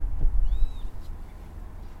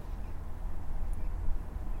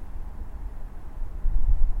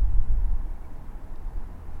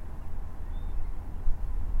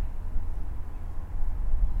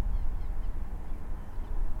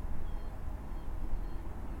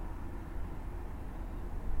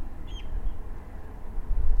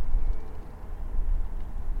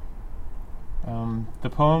The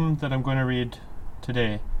poem that I'm going to read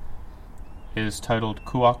today is titled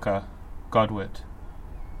Kuaka, Godwit,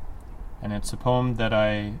 and it's a poem that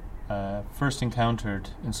I first encountered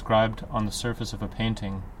inscribed on the surface of a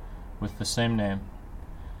painting with the same name.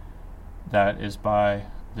 That is by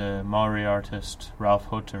the Maori artist Ralph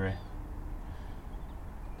Hotare.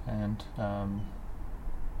 And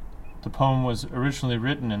the poem was originally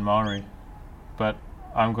written in Maori, but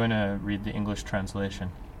I'm going to read the English translation.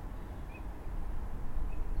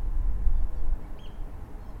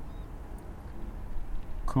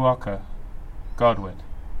 Kuaka, Godwit.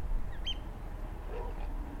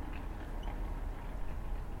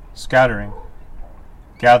 Scattering,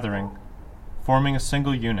 gathering, forming a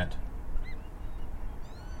single unit.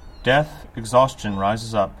 Death, exhaustion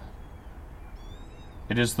rises up.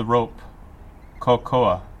 It is the rope,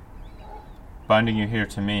 kokoa, binding you here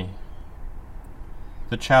to me.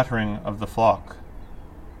 The chattering of the flock.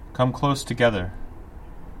 Come close together.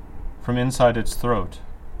 From inside its throat,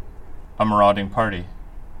 a marauding party.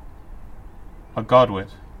 A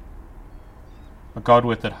godwit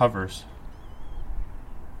that hovers.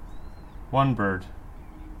 One bird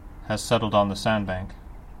has settled on the sandbank.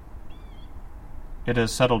 It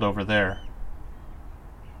has settled over there.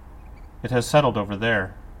 It has settled over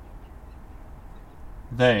there.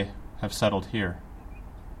 They have settled here.